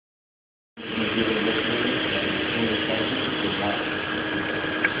really listening and paying attention is not.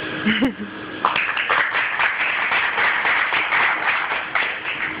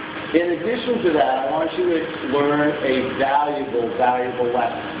 In addition to that, I want you to learn a valuable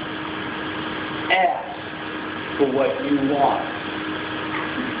lesson. Ask for what you want.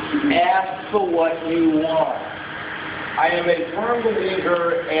 Ask for what you want. I am a firm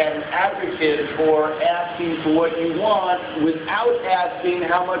believer and advocate for asking for what you want without asking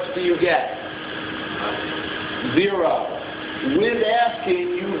how much do you get. 0. With asking,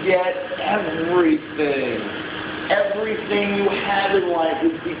 you get everything. Everything you have in life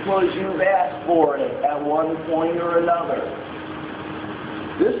is because you've asked for it at one point or another.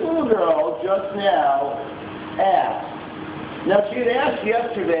 This little girl just now asked. Now she had asked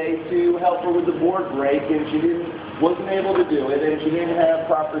yesterday to help her with the board break, and she wasn't able to do it, and she didn't have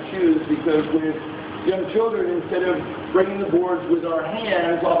proper shoes because with young children, instead of breaking the boards with our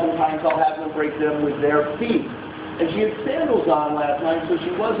hands, oftentimes I'll have them break them with their feet. And she had sandals on last night, so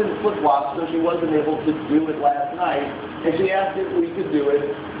she wasn't flip-flops, so she wasn't able to do it last night. And she asked if we could do it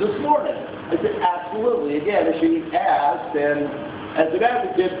this morning. I said, absolutely. Again, she asked, and as an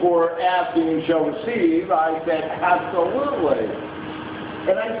advocate for asking shall receive, I said, absolutely.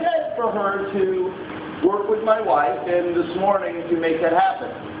 And I said for her to work with my wife and this morning to make that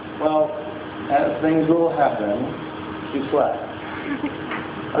happen. Well, as things will happen, she slept.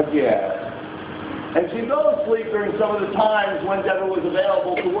 Again. And she fell asleep during some of the times when Deborah was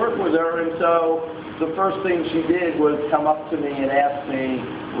available to work with her, and so the first thing she did was come up to me and ask me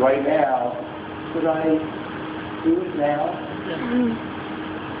right now, could I do it now?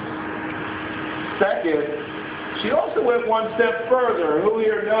 Second, she also went one step further. Who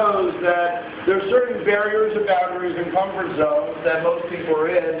here knows that there are certain barriers and boundaries and comfort zones that most people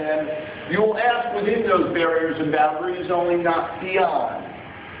are in, and you will ask within those barriers and boundaries, only not beyond.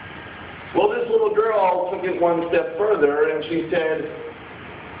 Well, this little girl took it one step further, and she said,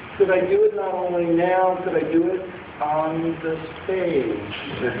 could I do it not only now, could I do it on the stage?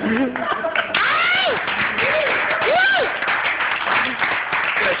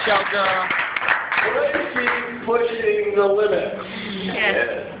 Good show, girl. Well, she's pushing the limits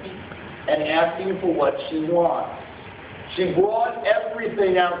and asking for what she wants. She brought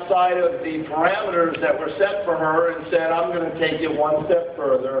everything outside of the parameters that were set for her and said, I'm going to take it one step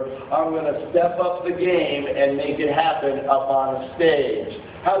further. I'm going to step up the game and make it happen up on a stage.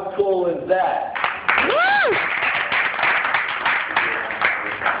 How cool is that? Woo!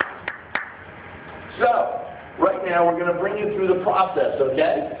 So, right now we're going to bring you through the process,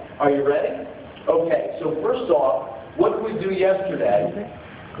 okay? Are you ready? Okay, so first off, what did we do yesterday?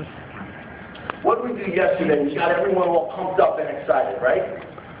 What did we do yesterday? We got everyone all pumped up and excited, right?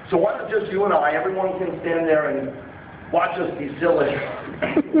 So why not just you and I, everyone can stand there and watch us be silly.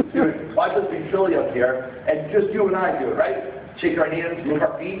 Watch us be silly up here, and just you and I do it, right? Shake our hands, move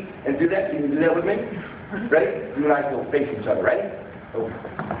our feet, and do that. Can you do that with me? Ready? You and I will face each other, ready? Okay.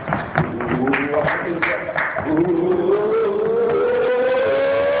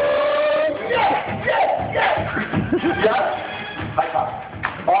 Yes! High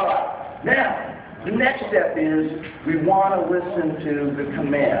five. All right. Now, the next step is we want to listen to the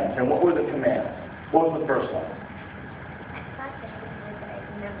commands. And what were the commands? What was the first one?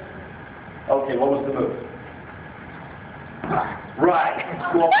 Okay, what was the move? Right.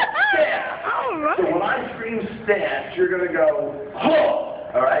 Well, stance. So when I scream stance, you're going to go,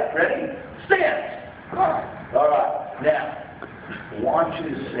 huh. All right, ready? Stance. All right. Now, I want you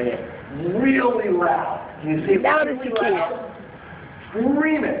to say it really loud. Can you say it really loud?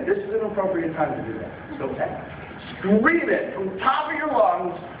 Scream it. This is an appropriate time to do that. It's okay. Scream it from the top of your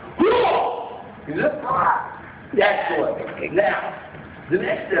lungs. Is it? Excellent. Now, the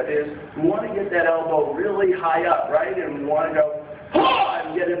next step is we want to get that elbow really high up, right? And we want to go,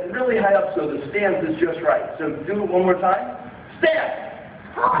 and get it really high up so the stance is just right. So do it one more time. Stance.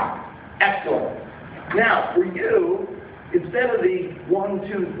 Excellent. Now, for you, instead of the 1,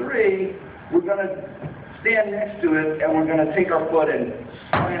 2, 3, we're going to stand next to it, and we're going to take our foot and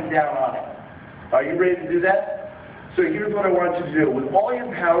slam down on it. Are you ready to do that? So here's what I want you to do. With all your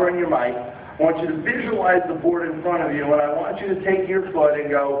power and your might, I want you to visualize the board in front of you, and I want you to take your foot and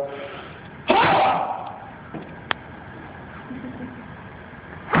go, ha!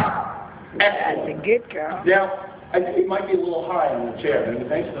 That's a good girl. Now, I think it might be a little high on the chair, don't you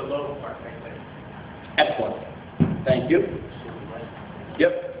think? The low part right there. Excellent. Thank you.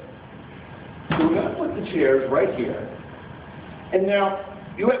 Yep. So we're going to put the chairs right here. And now,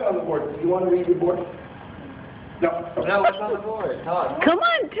 you have on the board. Do you want to read your board? No. No, it's on the board. Talk. Come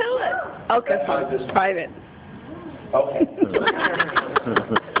on, tell it. Okay, fine. Private. Okay.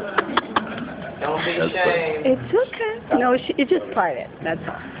 be ashamed. It's okay. No, it's just private. That's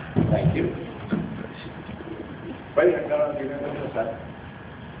all. Thank you. Wait, no, you're going to go this side.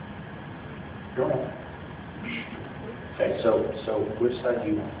 Go ahead. Okay, so which side do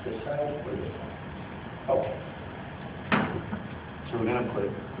you want? This side or this side? Okay. So we're going to put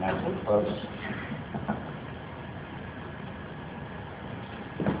it nice and close.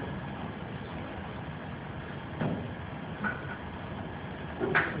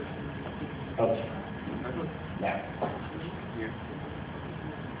 Okay. Now,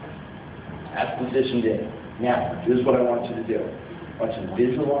 that's positioned in. Now, this is what I want you to do. I want you to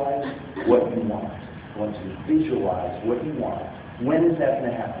visualize what you want. I want you to visualize what you want. When is that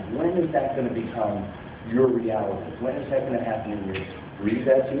going to happen? When is that going to become your reality? When is that going to happen in your... Read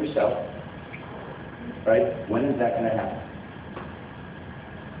that to yourself. Right? When is that going to happen?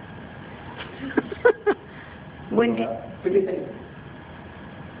 When did... What do you think?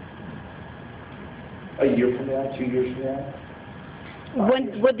 A year from now? 2 years from now?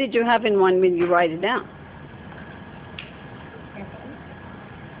 What did you have in mind when you write it down?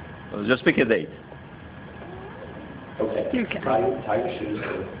 Well, just pick a date. Okay. Okay. Tie your shoes.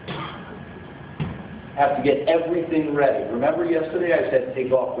 Have to get everything ready. Remember yesterday I said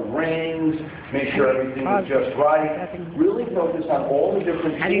take off the rings, make sure everything is just right. Really focus on all the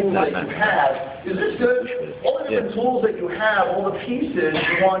different tools that you have. Is this good? All the different tools that you have, all the pieces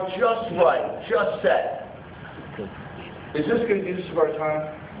you want just right, just set. Is this good use of our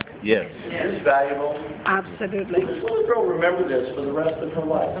time? Yes. Is this valuable? Absolutely. This little girl remember this for the rest of her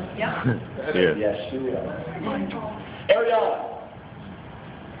life. Yeah. Yes. Yes, she will. Ariana.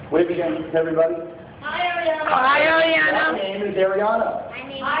 Wave again to everybody. Hi, Ariana. Hi, My Ariana. name is Ariana. My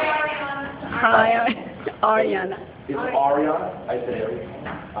name is Ariana. Hi, Ariana. Is it Ariana? I said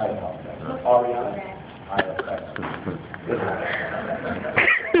Ariana. I apologize. Ariana? I apologize.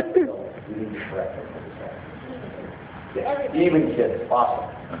 We need to correct it. Yeah, even kids.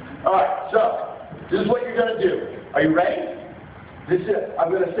 Awesome. All right, so this is what you're going to do. Are you ready? This is it. I'm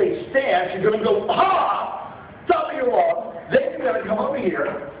going to say stance. You're going to go, ha! Top of your lung. Then you're going to come over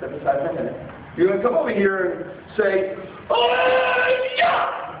here. Step aside for a minute. You're going to come over here and say, oh,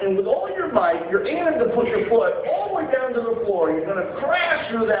 yeah! And with all your might, you're aiming to put your foot all the way down to the floor. You're going to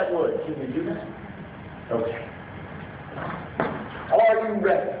crash through that wood. Can you do that? Okay. Are you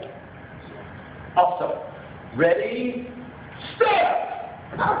ready? Also, ready, step!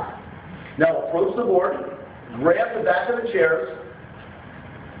 Now approach the board, grab the back of the chairs.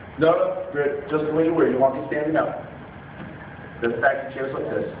 No, just the way you were. You want me standing up. Just the back of the chairs like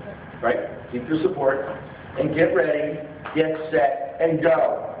this, right? Keep your support, and get ready, get set, and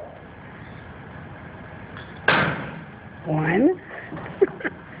go. One.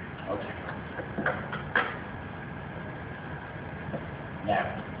 Okay.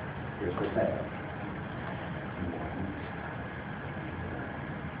 Now, here's the thing.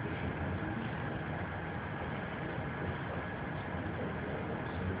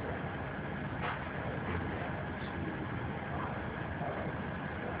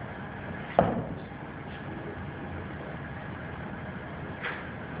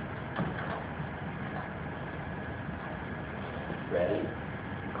 Ready,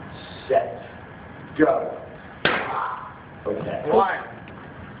 set, go. Okay. One.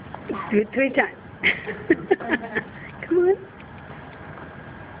 Do it 3 times. Come on.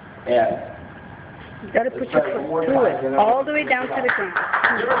 And You gotta put let's your try it one foot more through time, it, then all the way down to the ground.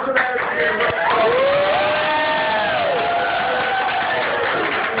 give us some energy.